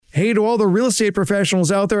Hey, to all the real estate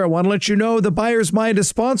professionals out there, I want to let you know the Buyer's Mind is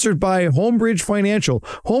sponsored by Homebridge Financial.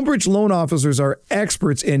 Homebridge loan officers are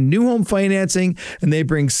experts in new home financing, and they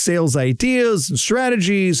bring sales ideas and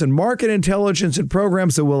strategies and market intelligence and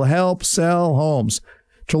programs that will help sell homes.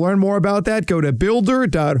 To learn more about that, go to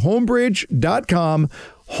builder.homebridge.com.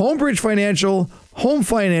 Homebridge Financial, home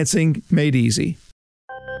financing made easy.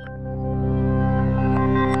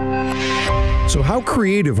 So how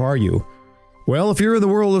creative are you? Well, if you're in the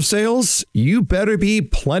world of sales, you better be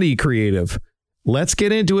plenty creative. Let's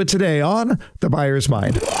get into it today on The Buyer's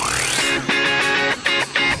Mind.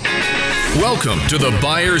 Welcome to The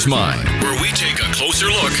Buyer's Mind, where we take a closer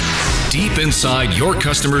look deep inside your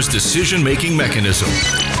customer's decision-making mechanism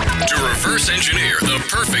to reverse engineer the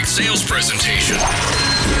perfect sales presentation.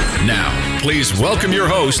 Now, please welcome your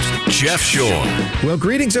host, Jeff Shore. Well,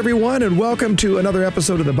 greetings, everyone, and welcome to another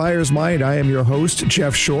episode of The Buyer's Mind. I am your host,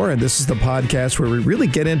 Jeff Shore, and this is the podcast where we really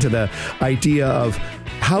get into the idea of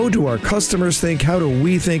how do our customers think? How do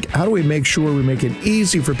we think? How do we make sure we make it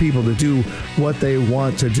easy for people to do what they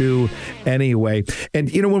want to do anyway?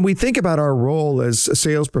 And, you know, when we think about our role as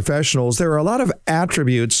sales professionals, there are a lot of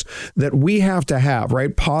attributes that we have to have,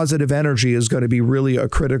 right? Positive energy is going to be really a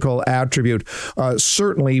critical attribute.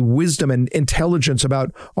 Certainly wisdom and intelligence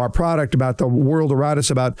about our product, about the world around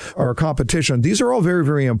us, about our competition. These are all very,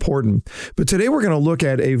 very important. But today we're going to look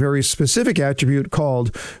at a very specific attribute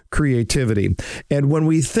called creativity. And when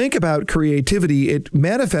we think about creativity, it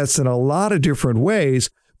manifests in a lot of different ways.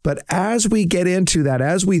 But as we get into that,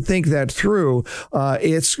 as we think that through,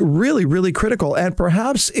 it's really, really critical. And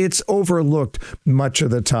perhaps it's overlooked much of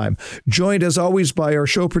the time. Joined, as always, by our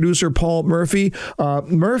show producer, Paul Murphy.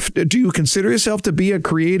 Murph, do you consider yourself to be a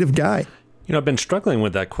creative guy? You know, I've been struggling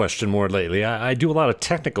with that question more lately. I do a lot of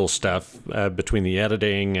technical stuff between the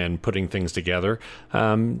editing and putting things together.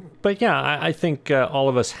 But yeah, I think all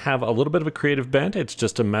of us have a little bit of a creative bent. It's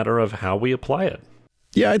just a matter of how we apply it.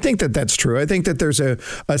 Yeah, I think that that's true. I think that there's a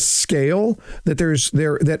scale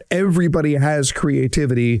that everybody has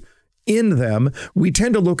creativity in them. We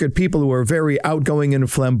tend to look at people who are very outgoing and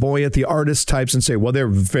flamboyant, the artist types, and say, well, they're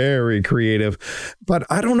very creative. But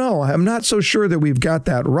I don't know. I'm not so sure that we've got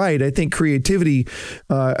that right. I think creativity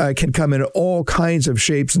can come in all kinds of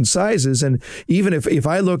shapes and sizes. And even if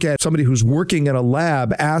I look at somebody who's working in a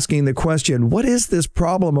lab asking the question, what is this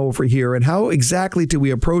problem over here? And how exactly do we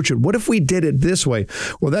approach it? What if we did it this way?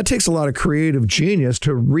 Well, that takes a lot of creative genius to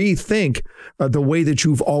rethink the way that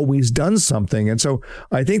you've always done something. And so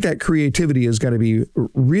I think that creativity is going to be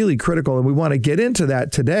really critical. And we want to get into that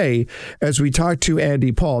today as we talk to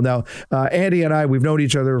Andy Paul. Now, Andy and I, we've known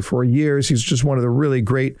each other for years. He's just one of the really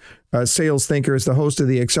great sales thinkers, the host of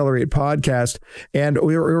the Accelerate podcast. And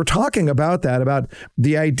we were talking about that, about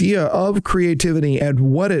the idea of creativity and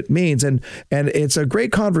what it means. And it's a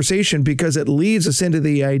great conversation because it leads us into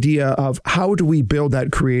the idea of how do we build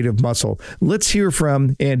that creative muscle. Let's hear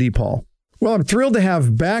from Andy Paul. Well, I'm thrilled to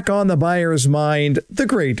have back on The Buyer's Mind the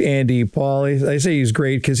great Andy Paul. I say he's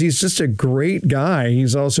great because he's just a great guy.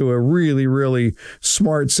 He's also a really, really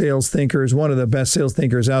smart sales thinker. He's one of the best sales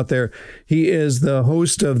thinkers out there. He is the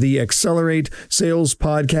host of the Accelerate Sales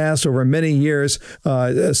podcast over many years,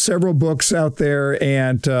 several books out there,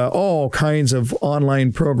 and all kinds of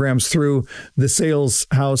online programs through the Sales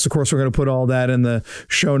House. Of course, we're going to put all that in the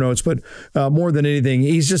show notes. But more than anything,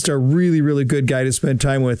 he's just a really, really good guy to spend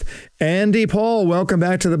time with. Andy Paul, welcome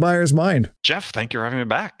back to The Buyer's Mind. Jeff, thank you for having me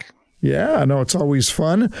back. Yeah, I know it's always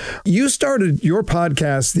fun. You started your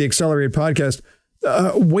podcast, the Accelerate podcast,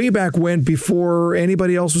 way back when, before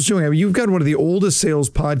anybody else was doing it. I mean, you've got one of the oldest sales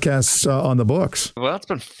podcasts on the books. Well, it's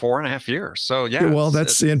been 4.5 years. So yeah. Well,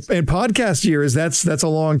 that's in podcast years. That's a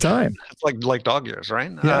long time. It's like dog years, right?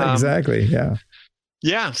 Yeah, exactly. Yeah.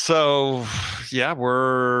 Yeah. So yeah,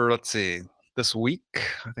 let's see. This week,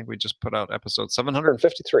 I think we just put out episode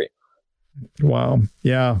 753. Wow.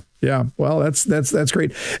 Yeah. Yeah. Well, that's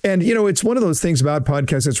great. And, you know, it's one of those things about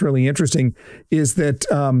podcasts that's really interesting is that,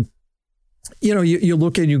 you know, you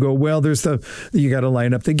look and you go, well, you got to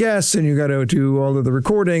line up the guests and you got to do all of the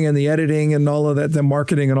recording and the editing and all of that, the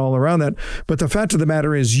marketing and all around that. But the fact of the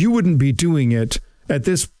matter is you wouldn't be doing it at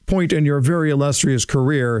this point in your very illustrious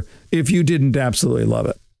career if you didn't absolutely love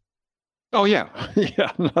it. Oh, yeah.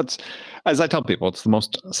 Yeah. That's, as I tell people, it's the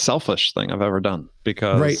most selfish thing I've ever done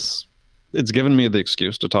because it's given me the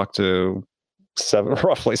excuse to talk to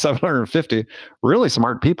roughly 750 really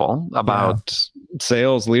smart people about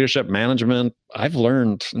sales, leadership, management. I've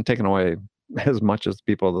learned and taken away as much as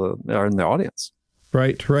people that are in the audience.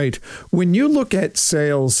 Right, right. When you look at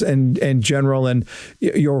sales and general and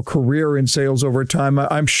your career in sales over time,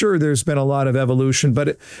 I'm sure there's been a lot of evolution,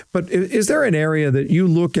 but is there an area that you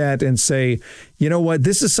look at and say, you know what,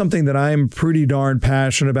 this is something that I'm pretty darn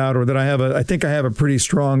passionate about, or that I think I have a pretty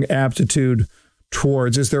strong aptitude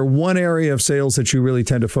towards? Is there one area of sales that you really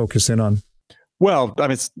tend to focus in on? Well, I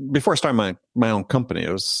mean, before I started my own company,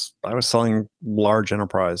 I was selling large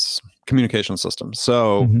enterprise communication systems,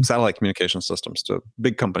 so satellite communication systems to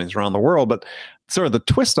big companies around the world. But sort of the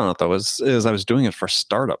twist on it, though, is I was doing it for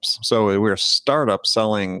startups. So we were startups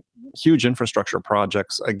selling huge infrastructure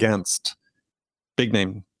projects against big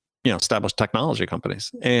name, established technology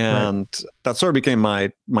companies, and that sort of became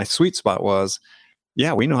my sweet spot. Was,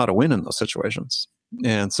 yeah, we know how to win in those situations.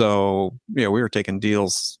 And so, we were taking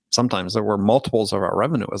deals sometimes that were multiples of our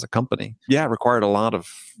revenue as a company. Yeah, it required a lot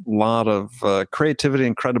of creativity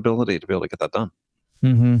and credibility to be able to get that done.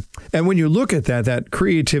 Mm-hmm. And when you look at that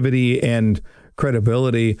creativity and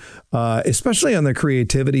credibility, especially on the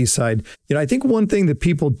creativity side, I think one thing that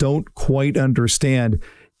people don't quite understand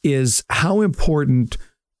is how important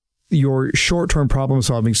your short-term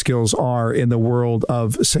problem-solving skills are in the world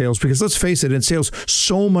of sales. Because let's face it, in sales,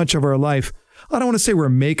 so much of our life, I don't want to say we're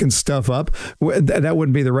making stuff up. That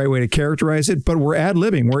wouldn't be the right way to characterize it, but we're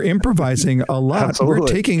ad-libbing. We're improvising a lot. Absolutely. We're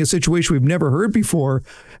taking a situation we've never heard before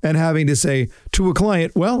and having to say to a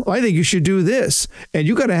client, well, I think you should do this. And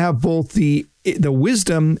you got to have both the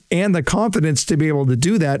wisdom and the confidence to be able to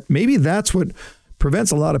do that. Maybe that's what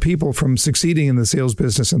prevents a lot of people from succeeding in the sales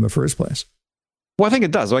business in the first place. Well, I think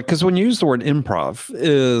it does, because when you use the word improv,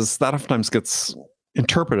 is that oftentimes gets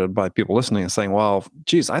interpreted by people listening as saying, well,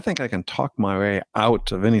 geez, I think I can talk my way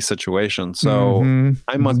out of any situation, so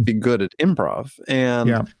I must be good at improv. And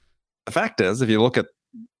the fact is, if you look at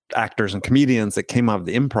actors and comedians that came out of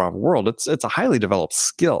the improv world, it's a highly developed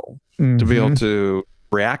skill to be able to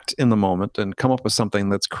react in the moment and come up with something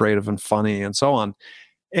that's creative and funny and so on.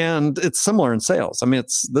 And it's similar in sales. I mean,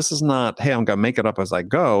 this is not, hey, I'm going to make it up as I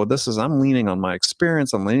go. This is, I'm leaning on my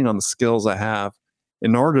experience. I'm leaning on the skills I have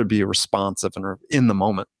in order to be responsive and in the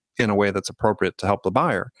moment in a way that's appropriate to help the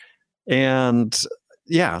buyer. And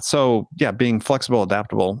being flexible,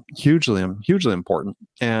 adaptable, hugely important,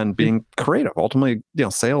 and being creative. Ultimately,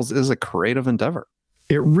 sales is a creative endeavor.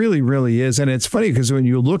 It really, really is. And it's funny because when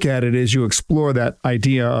you look at it, as you explore that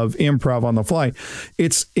idea of improv on the fly,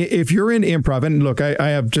 if you're in improv, and look, I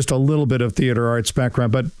have just a little bit of theater arts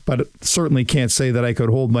background, but certainly can't say that I could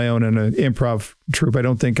hold my own in an improv troupe. I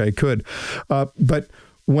don't think I could. But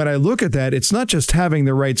when I look at that, it's not just having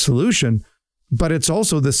the right solution, but it's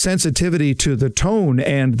also the sensitivity to the tone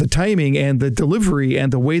and the timing and the delivery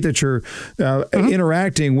and the way that you're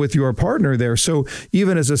interacting with your partner there. So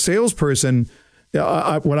even as a salesperson,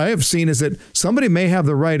 what I have seen is that somebody may have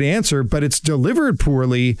the right answer, but it's delivered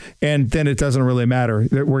poorly, and then it doesn't really matter.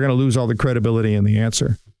 We're going to lose all the credibility in the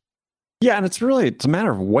answer. Yeah, and it's a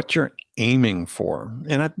matter of what you're aiming for.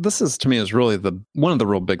 And this is, to me, is really one of the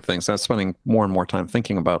real big things I'm spending more and more time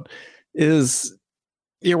thinking about is,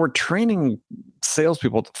 we're training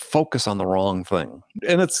salespeople to focus on the wrong thing.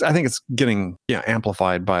 And I think it's getting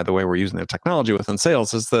amplified by the way we're using the technology within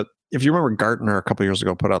sales, is that if you remember, Gartner a couple of years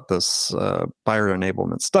ago put out this buyer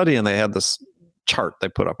enablement study, and they had this chart they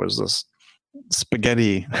put up. It was this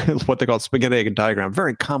spaghetti, what they call spaghetti diagram,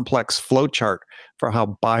 very complex flow chart for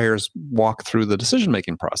how buyers walk through the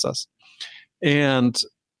decision-making process. And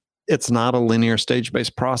it's not a linear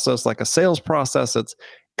stage-based process like a sales process. It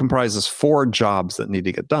comprises 4 jobs that need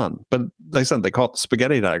to get done. But like I said, they call it the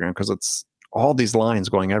spaghetti diagram because it's all these lines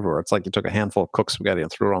going everywhere. It's like you took a handful of cooked spaghetti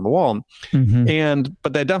and threw it on the wall.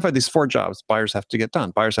 But they identified these 4 jobs buyers have to get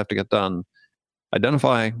done. Buyers have to get done: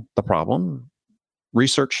 identify the problem,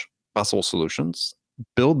 research possible solutions,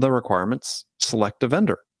 build the requirements, select a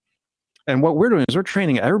vendor. And what we're doing is we're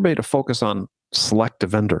training everybody to focus on select a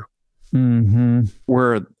vendor,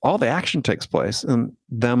 where all the action takes place in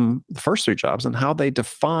the first 3 jobs, and how they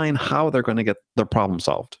define how they're going to get their problem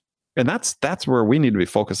solved. And that's where we need to be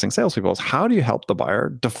focusing salespeople, is how do you help the buyer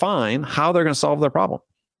define how they're going to solve their problem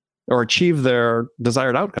or achieve their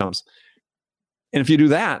desired outcomes. And if you do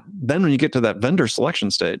that, then when you get to that vendor selection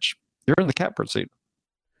stage, you're in the catbird seat.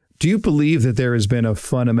 Do you believe that there has been a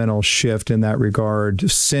fundamental shift in that regard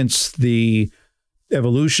since the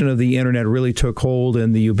evolution of the internet really took hold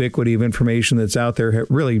and the ubiquity of information that's out there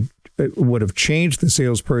really would have changed the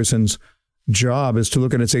salesperson's job, is to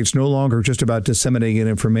look at it and say it's no longer just about disseminating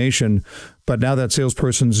information, but now that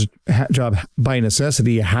salesperson's job by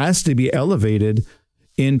necessity has to be elevated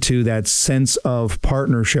into that sense of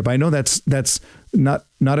partnership? I know that's not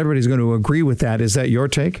everybody's going to agree with that. Is that your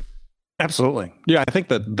take? Absolutely. Yeah, I think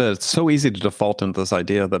that it's so easy to default into this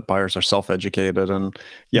idea that buyers are self-educated and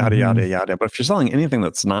yada, yada, yada. But if you're selling anything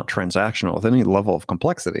that's not transactional with any level of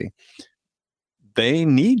complexity, they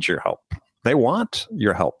need your help. They want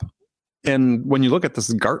your help. And when you look at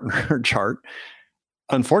this Gartner chart,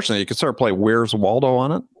 unfortunately, you can sort of play Where's Waldo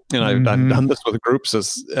on it. And I've done this with groups.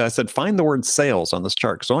 As I said, find the word sales on this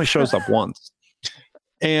chart because it only shows up once.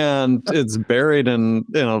 And it's buried in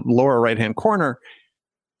a lower right-hand corner.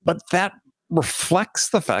 But that reflects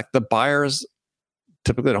the fact that buyers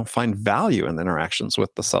typically don't find value in the interactions with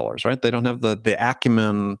the sellers, right? They don't have the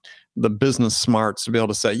acumen, the business smarts to be able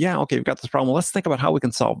to say, yeah, okay, you've got this problem. Let's think about how we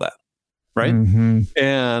can solve that, right?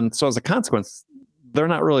 And so as a consequence, they're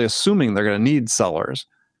not really assuming they're going to need sellers.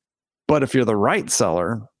 But if you're the right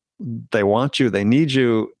seller, they want you, they need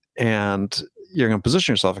you, and you're going to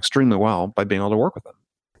position yourself extremely well by being able to work with them.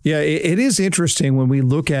 Yeah, it is interesting when we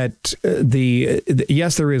look at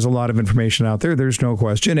yes, there is a lot of information out there. There's no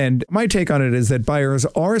question. And my take on it is that buyers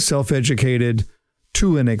are self-educated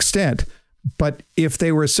to an extent. But if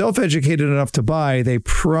they were self-educated enough to buy, they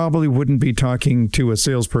probably wouldn't be talking to a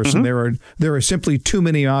salesperson. There are simply too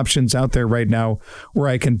many options out there right now where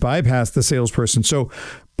I can bypass the salesperson. So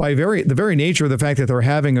by the very nature of the fact that they're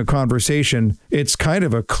having a conversation, it's kind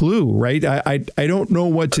of a clue, right? I don't know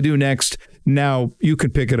what to do next. Now you can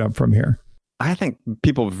pick it up from here. I think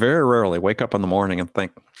people very rarely wake up in the morning and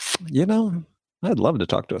think, I'd love to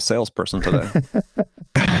talk to a salesperson today.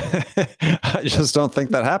 I just don't think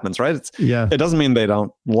that happens, right? It doesn't mean they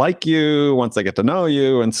don't like you once they get to know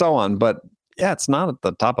you and so on. But yeah, it's not at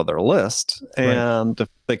the top of their list. And if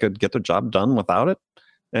they could get their job done without it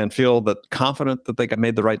and feel that confident that they got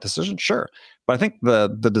made the right decision, sure. But I think the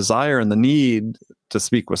desire and the need to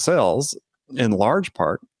speak with sales in large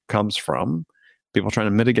part comes from people trying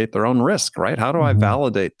to mitigate their own risk, right? How do I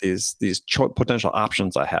validate these potential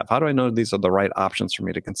options I have? How do I know these are the right options for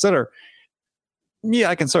me to consider?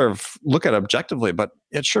 Yeah, I can sort of look at it objectively, but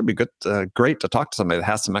it sure be great to talk to somebody that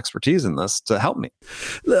has some expertise in this to help me.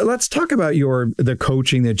 Let's talk about the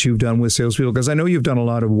coaching that you've done with salespeople, because I know you've done a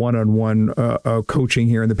lot of one-on-one coaching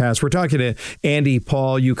here in the past. We're talking to Andy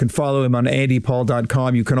Paul. You can follow him on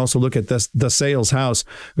andypaul.com. You can also look at the Sales House,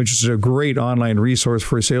 which is a great online resource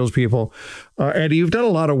for salespeople. Andy, you've done a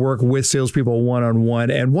lot of work with salespeople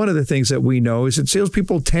one-on-one, and one of the things that we know is that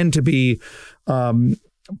salespeople tend to be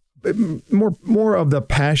more of the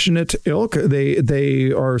passionate ilk.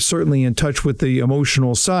 They are certainly in touch with the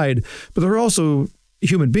emotional side, but they're also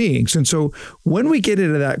human beings. And so when we get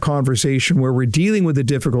into that conversation where we're dealing with a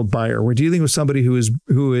difficult buyer, we're dealing with somebody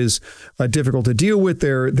who is difficult to deal with,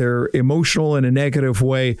 they're emotional in a negative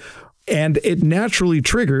way. And it naturally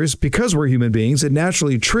triggers, because we're human beings, it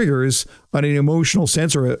naturally triggers on an emotional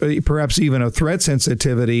sense or perhaps even a threat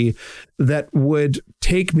sensitivity that would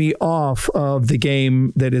take me off of the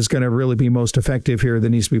game that is going to really be most effective here that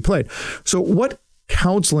needs to be played. So what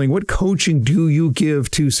counseling, what coaching do you give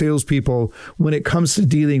to salespeople when it comes to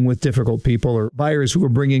dealing with difficult people or buyers who are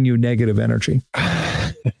bringing you negative energy?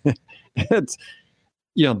 It's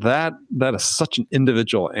that is such an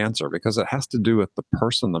individual answer because it has to do with the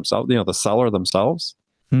person themselves, the seller themselves.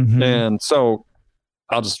 And so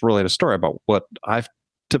I'll just relate a story about what I've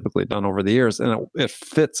typically done over the years, and it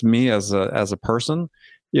fits me as a person.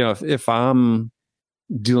 If I'm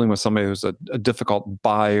dealing with somebody who's a difficult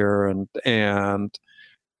buyer, and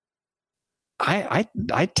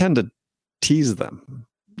I tend to tease them.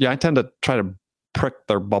 I tend to try to prick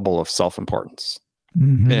their bubble of self-importance,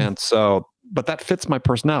 and so. But that fits my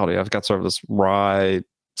personality. I've got sort of this wry,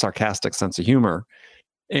 sarcastic sense of humor,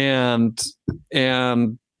 and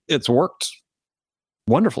it's worked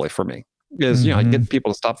wonderfully for me. Is I get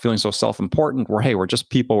people to stop feeling so self-important. We're just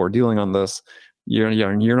people. We're dealing on this.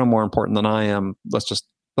 You're no more important than I am. Let's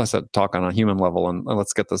talk on a human level and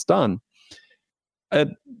let's get this done. But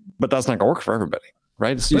that's not going to work for everybody.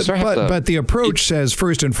 Right. So but the approach says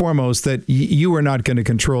first and foremost that you are not going to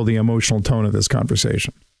control the emotional tone of this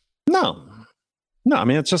conversation. No, I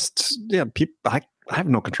mean, it's just, people, I have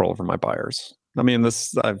no control over my buyers. I mean,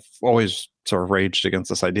 I've always sort of raged against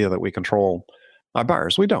this idea that we control our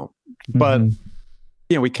buyers. We don't. But,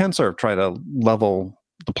 we can sort of try to level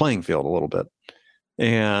the playing field a little bit.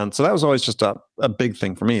 And so that was always just a big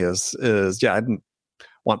thing for me is I didn't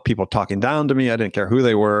want people talking down to me. I didn't care who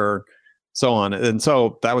they were, so on. And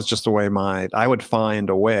so that was just the way I would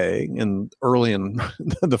find a way early in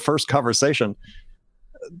the first conversation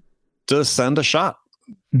to send a shot.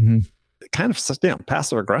 Kind of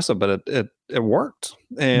passive aggressive, but it worked,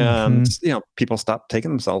 and people stopped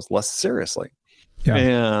taking themselves less seriously.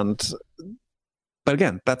 But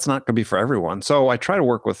again, that's not going to be for everyone. So I try to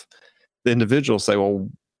work with the individual. Say, well,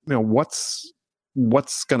 what's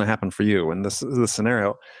going to happen for you in this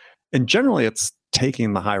scenario? And generally it's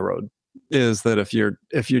taking the high road. Is that if you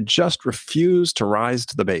just refuse to rise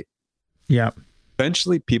to the bait,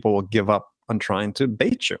 eventually people will give up on trying to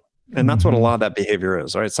bait you. And that's what a lot of that behavior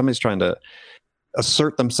is, right? Somebody's trying to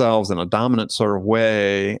assert themselves in a dominant sort of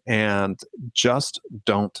way and just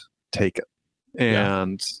don't take it.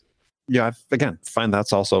 And I again find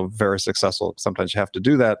that's also very successful. Sometimes you have to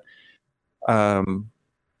do that.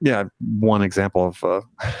 One example of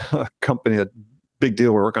a company, a big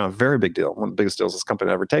deal, we're working on a very big deal, one of the biggest deals this company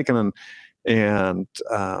had ever taken, and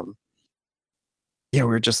we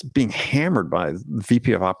were just being hammered by the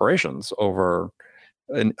VP of operations over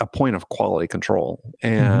a point of quality control,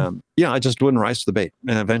 and I just wouldn't rise to the bait,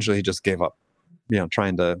 and eventually he just gave up,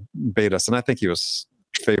 trying to bait us. And I think he was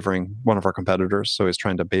favoring one of our competitors, so he's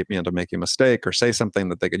trying to bait me into making a mistake or say something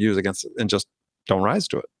that they could use against it, and just don't rise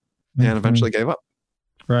to it, and eventually gave up.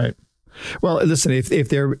 Right. Well, listen,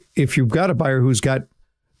 if you've got a buyer who's got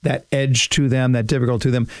that edge to them, that difficult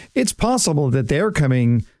to them, it's possible that they're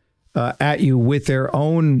coming at you with their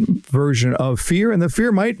own version of fear. And the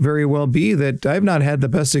fear might very well be that I've not had the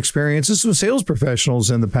best experiences with sales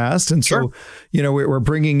professionals in the past. And so, we're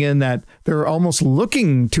bringing in that they're almost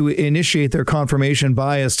looking to initiate their confirmation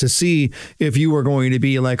bias to see if you are going to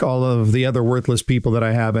be like all of the other worthless people that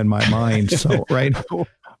I have in my mind. So, right.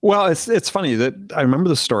 Well, it's funny that I remember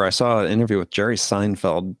the story. I saw an interview with Jerry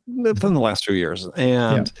Seinfeld within the last few years,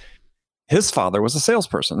 and his father was a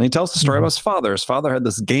salesperson. And he tells the story about his father. His father had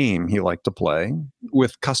this game he liked to play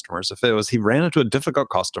with customers. If it was, he ran into a difficult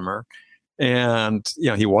customer, and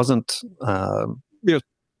he wasn't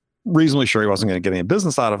reasonably sure he wasn't going to get any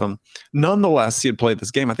business out of him. Nonetheless, he had played this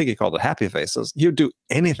game. I think he called it Happy Faces. He would do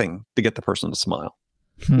anything to get the person to smile.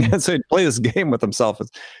 And so he'd play this game with himself.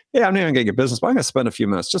 It's, I'm not even going to get business, but I'm going to spend a few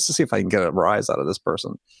minutes just to see if I can get a rise out of this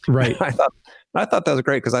person. Right. I thought that was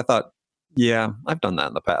great, because I thought, I've done that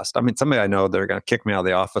in the past. I mean, somebody I know, they're going to kick me out of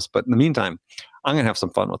the office, but in the meantime, I'm going to have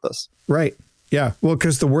some fun with this. Right. Yeah. Well,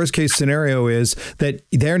 because the worst case scenario is that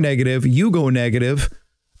they're negative, you go negative.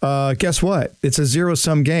 Guess what? It's a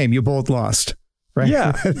zero-sum game. You both lost. Right.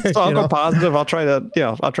 Yeah. So I'll go positive. I'll try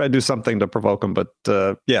to do something to provoke them. But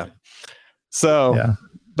So,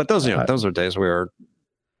 but those are days where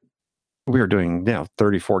we were doing,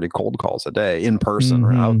 30, 40 cold calls a day in person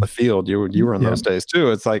or out in the field. You were in those days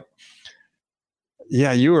too. It's like,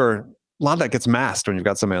 a lot of that gets masked when you've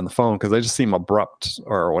got somebody on the phone, because they just seem abrupt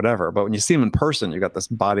or whatever. But when you see them in person, you got this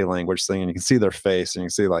body language thing, and you can see their face, and you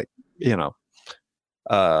can see they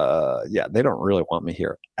don't really want me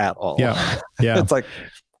here at all. Yeah. It's like,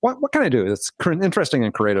 what can I do? It's interesting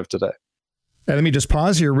and creative today. And let me just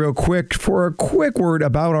pause here real quick for a quick word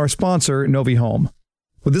about our sponsor, Novi Home.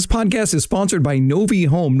 Well, this podcast is sponsored by Novi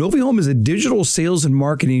Home. Novi Home is a digital sales and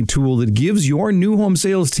marketing tool that gives your new home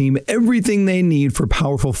sales team everything they need for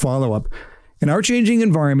powerful follow-up. In our changing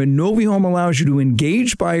environment, Novi Home allows you to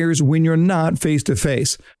engage buyers when you're not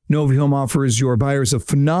face-to-face. Novi Home offers your buyers a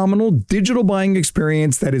phenomenal digital buying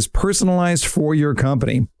experience that is personalized for your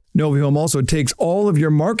company. Novi Home also takes all of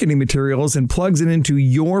your marketing materials and plugs it into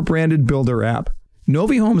your branded builder app.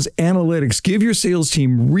 Novi Home's analytics give your sales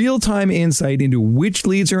team real-time insight into which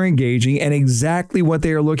leads are engaging and exactly what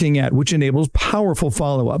they are looking at, which enables powerful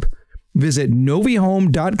follow-up. Visit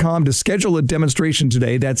novihome.com to schedule a demonstration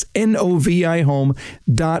today. That's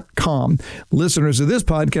novihome.com. Listeners of this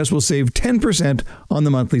podcast will save 10% on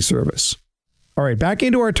the monthly service. All right, back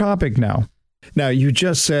into our topic now. Now, you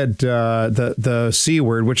just said the C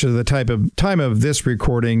word, which is the time of this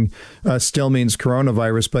recording still means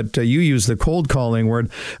coronavirus, but you use the cold calling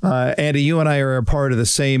word. Andy, you and I are a part of the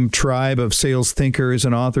same tribe of sales thinkers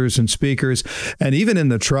and authors and speakers. And even in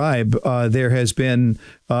the tribe, there has been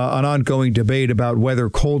an ongoing debate about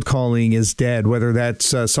whether cold calling is dead, whether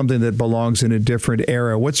that's something that belongs in a different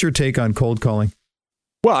era. What's your take on cold calling?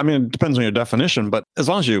 Well, I mean, it depends on your definition, but as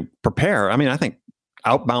long as you prepare, I mean, I think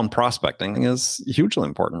outbound prospecting is hugely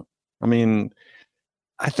important. I mean,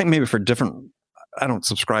 I think maybe for different, I don't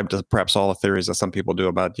subscribe to perhaps all the theories that some people do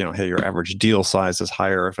about, hey, your average deal size is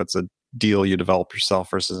higher if it's a deal you develop yourself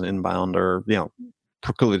versus an inbound, or,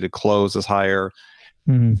 proclivity to close is higher.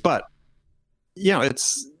 But, we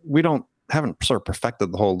haven't sort of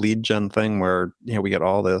perfected the whole lead gen thing where, we get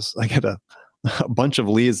all this, I get a bunch of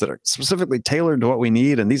leads that are specifically tailored to what we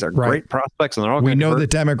need, and these are great prospects, and they're all. We know the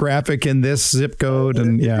demographic in this zip code,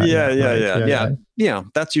 and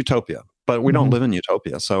that's utopia. But we don't live in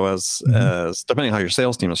utopia. So as depending on how your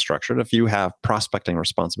sales team is structured, if you have prospecting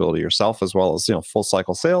responsibility yourself as well as full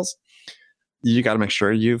cycle sales, you got to make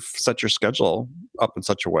sure you've set your schedule up in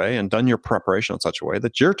such a way and done your preparation in such a way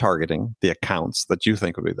that you're targeting the accounts that you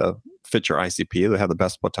think would be the fit your ICP, that have the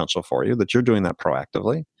best potential for you, that you're doing that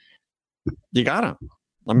proactively. You gotta.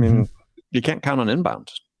 I mean, you can't count on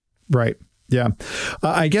inbound. Right. Yeah,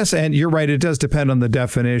 I guess, and you're right. It does depend on the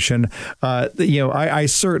definition. I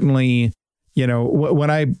certainly, when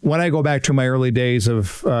I go back to my early days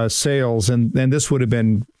of sales, and this would have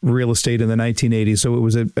been real estate in the 1980s, so it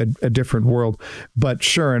was a different world. But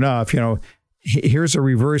sure enough, here's a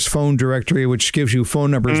reverse phone directory, which gives you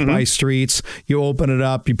phone numbers by streets. You open it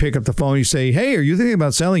up, you pick up the phone, you say, "Hey, are you thinking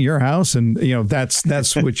about selling your house?" And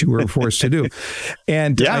that's what you were forced to do.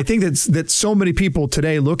 And I think that so many people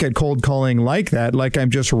today look at cold calling like that, like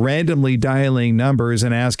I'm just randomly dialing numbers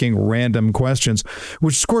and asking random questions,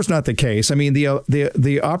 which is of course not the case. I mean,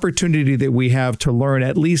 the opportunity that we have to learn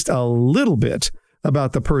at least a little bit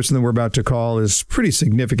about the person that we're about to call is pretty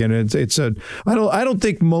significant. I don't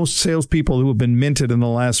think most salespeople who have been minted in the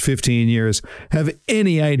last 15 years have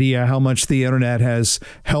any idea how much the internet has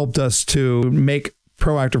helped us to make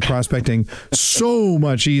proactive prospecting so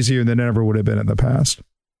much easier than it ever would have been in the past.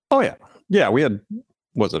 Oh yeah. Yeah. We had,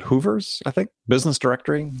 was it Hoover's, I think, business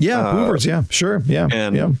directory? Yeah. Hoover's. Yeah, sure. Yeah.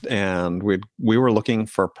 And we were looking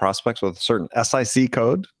for prospects with a certain SIC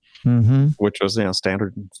code. Which was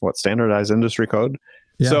standardized industry code.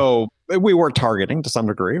 Yeah. So we were targeting to some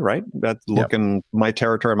degree, right? Looking my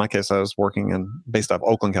territory. In my case, I was working based out of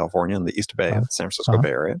Oakland, California, in the East Bay, the San Francisco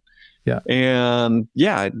Bay Area. Yeah, and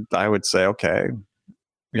I would say, okay,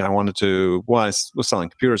 I wanted to. Well, I was selling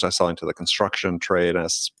computers. I was selling to the construction trade. I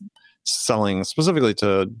was selling specifically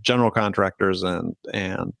to general contractors and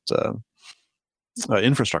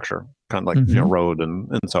infrastructure, kind of like road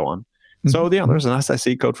and so on. So there's an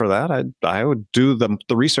SIC code for that. I would do the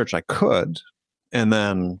research I could, and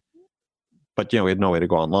then, but we had no way to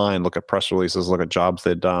go online, look at press releases, look at jobs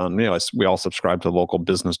they'd done. We all subscribed to the local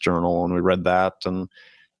business journal, and we read that.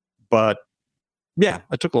 But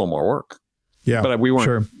it took a little more work. Yeah, but we weren't.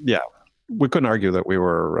 Sure. Yeah, we couldn't argue that we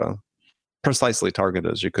were precisely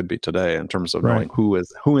targeted as you could be today in terms of knowing who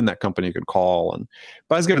in that company you could call.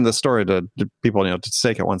 But I was giving this story to people, to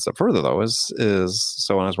take it one step further though, is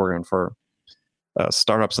so when I was working for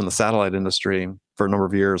startups in the satellite industry for a number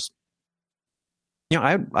of years,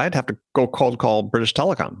 I'd have to go cold call British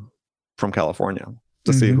Telecom from California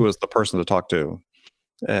to see who was the person to talk to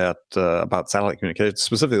at about satellite communications,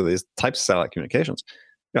 specifically these types of satellite communications.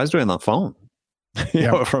 I was doing it on the phone.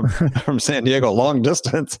 From San Diego, long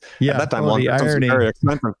distance. Yeah, at that time, long distance was very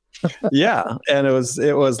expensive. And it was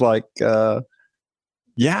like, that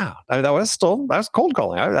was cold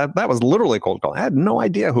calling. That was literally cold calling. I had no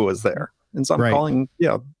idea who was there, and so I'm calling,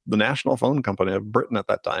 the national phone company of Britain at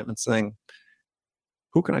that time and saying,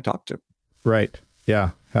 "Who can I talk to?" Right. Yeah.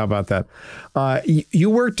 How about that? You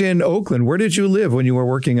worked in Oakland. Where did you live when you were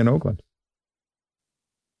working in Oakland?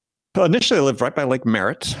 Initially, I lived right by Lake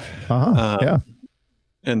Merritt.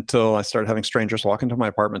 Until I started having strangers walk into my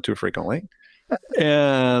apartment too frequently.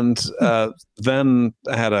 And then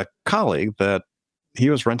I had a colleague that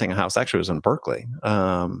he was renting a house. Actually, it was in Berkeley,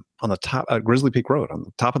 on the top Grizzly Peak Road, on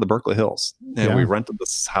the top of the Berkeley Hills. And we rented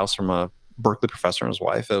this house from a Berkeley professor and his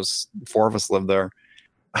wife. It was 4 of us lived there.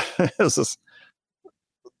 It was this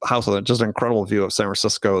house with just an incredible view of San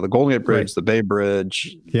Francisco, the Golden Gate Bridge, the Bay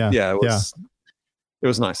Bridge. It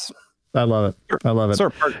was nice. I love it.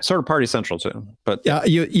 Sort of party central too, but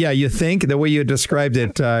you think the way you described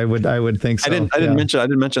it, I would think so. I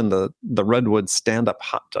didn't mention the Redwood stand up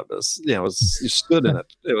hot tub. You stood in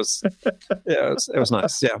it. It was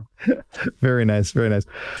nice. Yeah, very nice.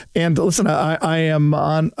 And listen, I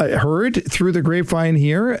heard through the grapevine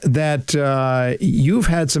here that you've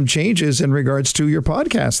had some changes in regards to your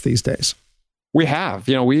podcast these days. We have.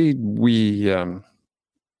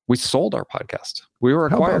 We sold our podcast. We were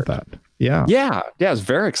acquired. How about that? Yeah. It's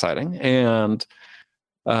very exciting. And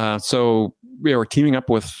so we were teaming up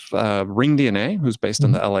with Ring DNA, who's based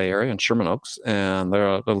in the LA area in Sherman Oaks, and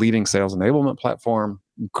they're a leading sales enablement platform.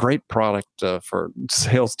 Great product for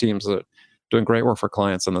sales teams that are doing great work for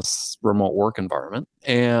clients in this remote work environment.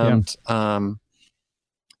 And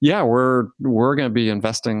we're going to be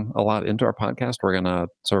investing a lot into our podcast. We're going to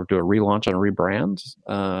sort of do a relaunch and a rebrand,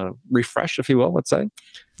 refresh, if you will, let's say.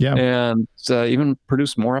 Yeah. And even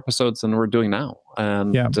produce more episodes than we're doing now.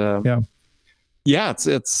 And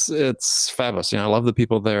it's fabulous. I love the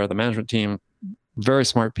people there, the management team, very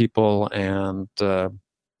smart people, and they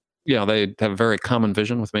have a very common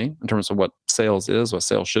vision with me in terms of what sales is, what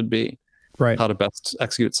sales should be, right? How to best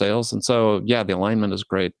execute sales. And so the alignment is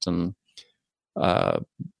great, and we're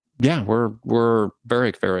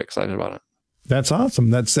very, very excited about it. That's awesome.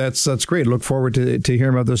 That's great. Look forward to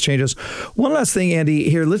hearing about those changes. One last thing, Andy.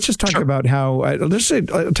 Here, let's just talk about how.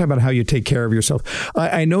 Talk about how you take care of yourself.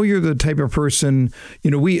 I know you're the type of person.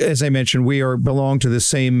 We, as I mentioned, belong to the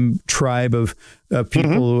same tribe of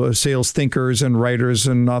people, sales thinkers and writers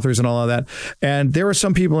and authors and all of that. And there are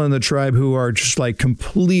some people in the tribe who are just like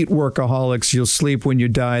complete workaholics. You'll sleep when you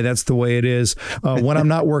die. That's the way it is. When I'm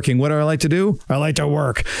not working, what do I like to do? I like to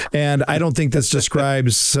work. And I don't think this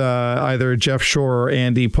describes either Jeff Shore or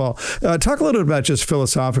Andy Paul. Talk a little bit about just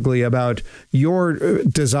philosophically about your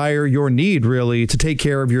desire, your need really to take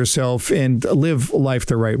care of yourself and live life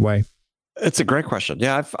the right way. It's a great question.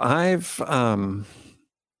 Yeah, I've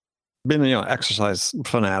been exercise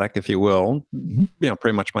fanatic, if you will,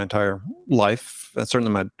 pretty much my entire life,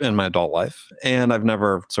 certainly in my adult life, and I've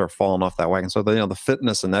never sort of fallen off that wagon. So the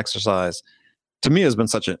fitness and exercise to me has been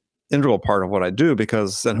such an integral part of what I do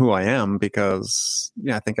and who I am, because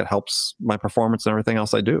I think it helps my performance and everything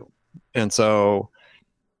else I do. And so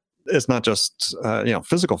it's not just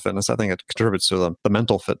physical fitness. I think it contributes to the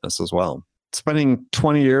mental fitness as well. Spending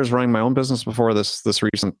 20 years running my own business before this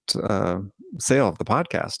recent sale of the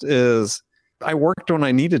podcast is I worked when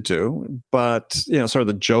I needed to, but sort of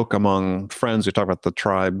the joke among friends, we talk about the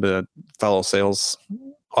tribe, fellow sales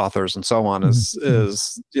authors and so on, is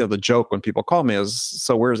the joke when people call me is,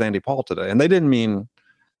 so where's Andy Paul today? And they didn't mean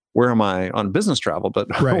where am I on business travel, but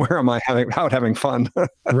right. Where am I having fun?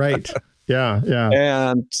 Right. Yeah.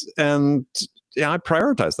 And I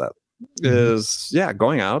prioritize that. Is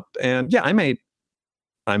going out, and I may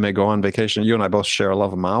go on vacation. You and I both share a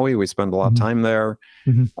love of Maui. We spend a lot of time there.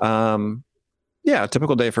 A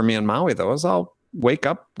typical day for me in Maui though is I'll wake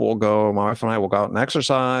up, my wife and I will go out and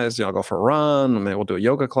exercise, I'll go for a run, maybe we'll do a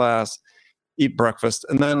yoga class, eat breakfast,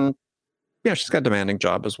 and then she's got a demanding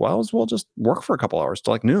job as well, as we'll just work for a couple hours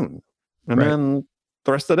till like noon. And then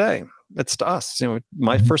the rest of the day, it's to us.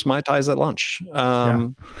 My first Mai Tais at lunch.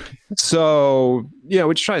 So we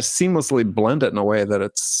just try to seamlessly blend it in a way that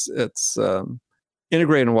it's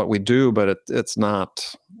integrated in what we do, but it's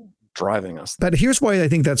not driving us. But here's why I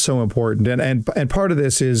think that's so important, and part of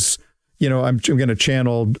this is, I'm going to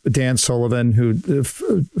channel Dan Sullivan, who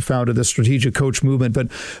founded the Strategic Coach movement,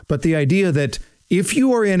 but the idea that if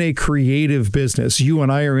you are in a creative business, you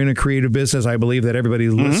and I are in a creative business. I believe that everybody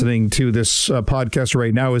listening to this podcast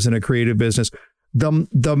right now is in a creative business.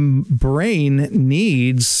 The brain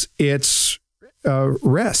needs its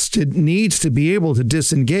rest. It needs to be able to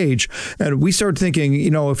disengage. And we start thinking,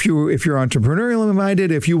 if you're entrepreneurial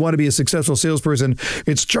minded, if you want to be a successful salesperson,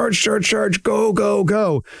 it's charge, go, go,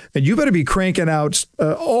 go. And you better be cranking out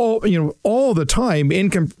all the time,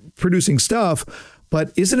 income producing stuff.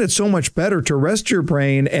 But isn't it so much better to rest your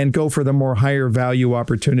brain and go for the more higher value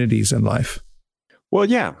opportunities in life? Well,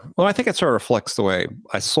 yeah. Well, I think it sort of reflects the way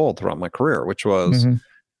I sold throughout my career, which was,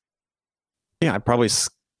 I probably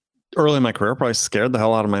early in my career, probably scared the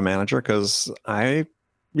hell out of my manager because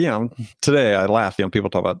today I laugh, people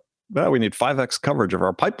talk about, we need 5x coverage of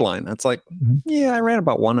our pipeline. It's like, I ran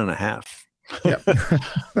about 1.5. Yeah.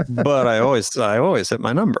 But I always hit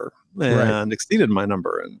my number and exceeded my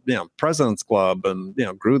number, and President's Club, and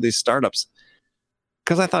grew these startups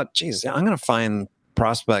because I thought, geez, I'm going to find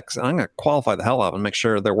prospects and I'm going to qualify the hell out and make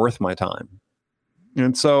sure they're worth my time.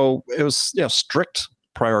 And so it was strict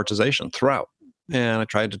prioritization throughout, and I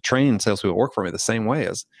tried to train salespeople to work for me the same way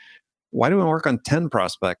as, why do we work on 10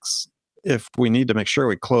 prospects if we need to make sure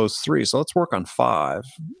we close 3? So let's work on 5.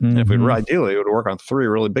 And if we ideally would work on 3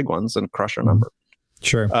 really big ones and crush our number.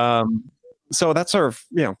 Sure. So that sort of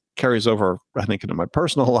carries over, I think, into my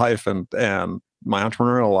personal life and my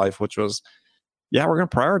entrepreneurial life, which was, we're going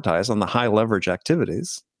to prioritize on the high leverage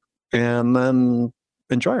activities and then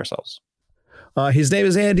enjoy ourselves. His name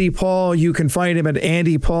is Andy Paul. You can find him at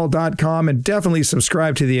andypaul.com, and definitely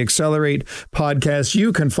subscribe to the Accelerate podcast.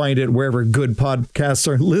 You can find it wherever good podcasts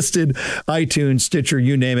are listed, iTunes, Stitcher,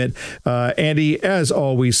 you name it. Andy, as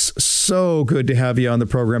always, so good to have you on the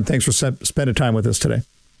program. Thanks for spending time with us today.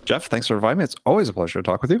 Jeff, thanks for inviting me. It's always a pleasure to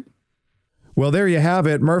talk with you. Well, there you have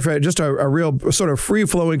it, Murph. Just a real sort of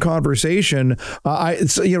free-flowing conversation.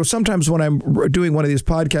 Sometimes when I'm doing one of these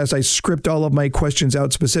podcasts, I script all of my questions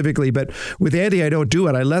out specifically, but with Andy, I don't do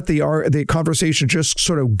it. I let the conversation just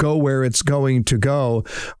sort of go where it's going to go.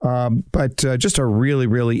 But just a really,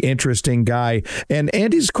 really interesting guy. And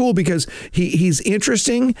Andy's cool because he's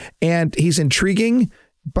interesting and he's intriguing,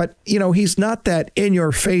 but he's not that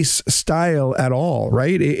in-your-face style at all,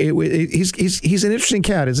 right? He's an interesting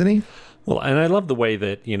cat, isn't he? Well, and I love the way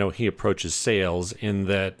that, he approaches sales in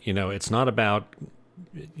that, it's not about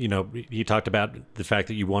he talked about the fact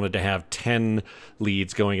that you wanted to have 10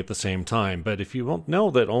 leads going at the same time. But if you won't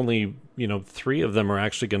know that only, 3 of them are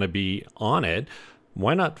actually going to be on it,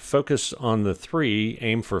 why not focus on the 3,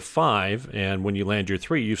 aim for 5, and when you land your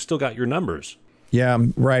 3, you've still got your numbers. Yeah,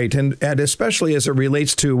 right. And especially as it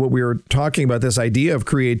relates to what we were talking about, this idea of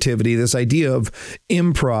creativity, this idea of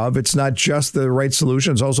improv, it's not just the right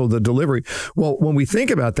solution, it's also the delivery. Well, when we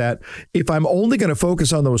think about that, if I'm only going to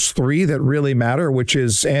focus on those 3 that really matter, which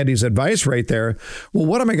is Andy's advice right there, well,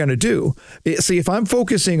 what am I going to do? See, if I'm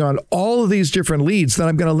focusing on all of these different leads, then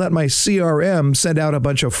I'm going to let my CRM send out a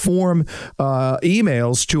bunch of form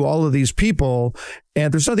emails to all of these people,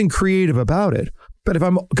 and there's nothing creative about it. But if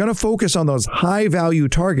I'm going to focus on those high value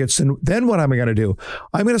targets, then what am I going to do?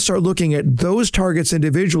 I'm going to start looking at those targets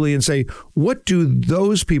individually and say, what do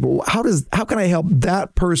those people, how can I help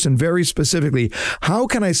that person very specifically? How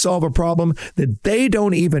can I solve a problem that they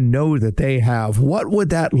don't even know that they have? What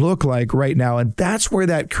would that look like right now? And that's where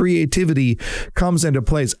that creativity comes into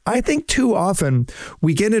place. I think too often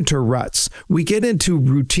we get into ruts, we get into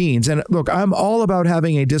routines. And look, I'm all about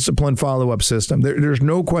having a disciplined follow-up system. There's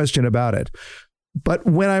no question about it. But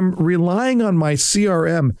when I'm relying on my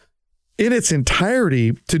CRM in its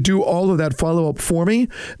entirety to do all of that follow-up for me,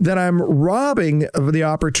 then I'm robbing of the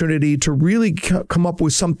opportunity to really come up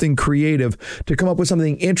with something creative, to come up with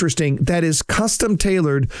something interesting that is custom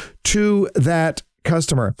tailored to that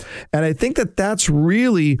customer. And I think that that's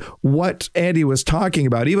really what Andy was talking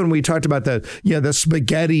about. Even when we talked about the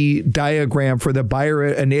spaghetti diagram for the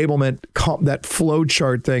buyer enablement, that flow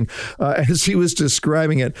chart thing, as he was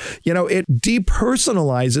describing it, it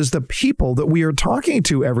depersonalizes the people that we are talking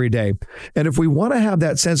to every day. And if we want to have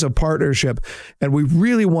that sense of partnership and we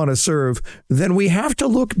really want to serve, then we have to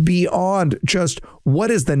look beyond just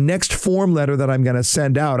what is the next form letter that I'm going to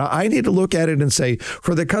send out. I need to look at it and say,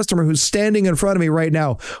 for the customer who's standing in front of me right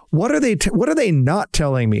now, what are they not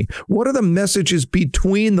telling me? What are the messages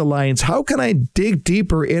between the lines? How can I dig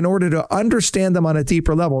deeper in order to understand them on a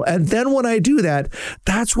deeper level? And then when I do that,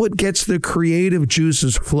 that's what gets the creative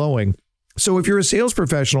juices flowing. So if you're a sales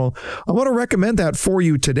professional, I want to recommend that for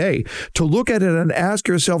you today, to look at it and ask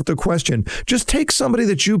yourself the question. Just take somebody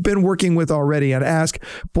that you've been working with already and ask,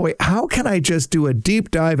 boy, how can I just do a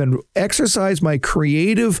deep dive and exercise my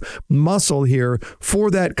creative muscle here for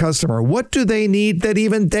that customer? What do they need that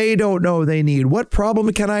even they don't know they need? What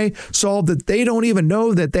problem can I solve that they don't even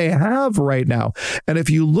know that they have right now? And if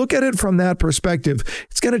you look at it from that perspective,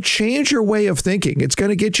 it's going to change your way of thinking. It's going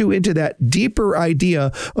to get you into that deeper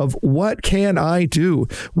idea of what can I do?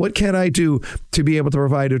 What can I do to be able to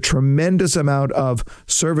provide a tremendous amount of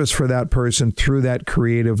service for that person through that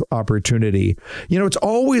creative opportunity? It's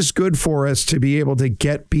always good for us to be able to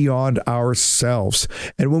get beyond ourselves.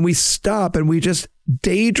 And when we stop and we just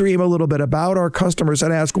daydream a little bit about our customers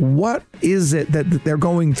and ask, what is it that they're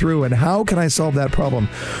going through and how can I solve that problem?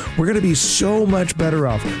 We're going to be so much better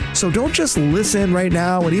off. So don't just listen right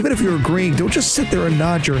now. And even if you're agreeing, don't just sit there and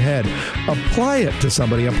nod your head. Apply it to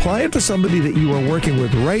somebody. Apply it to somebody that you are working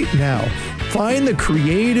with right now. Find the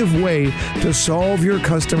creative way to solve your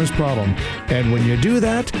customer's problem. And when you do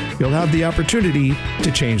that, you'll have the opportunity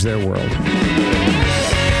to change their world.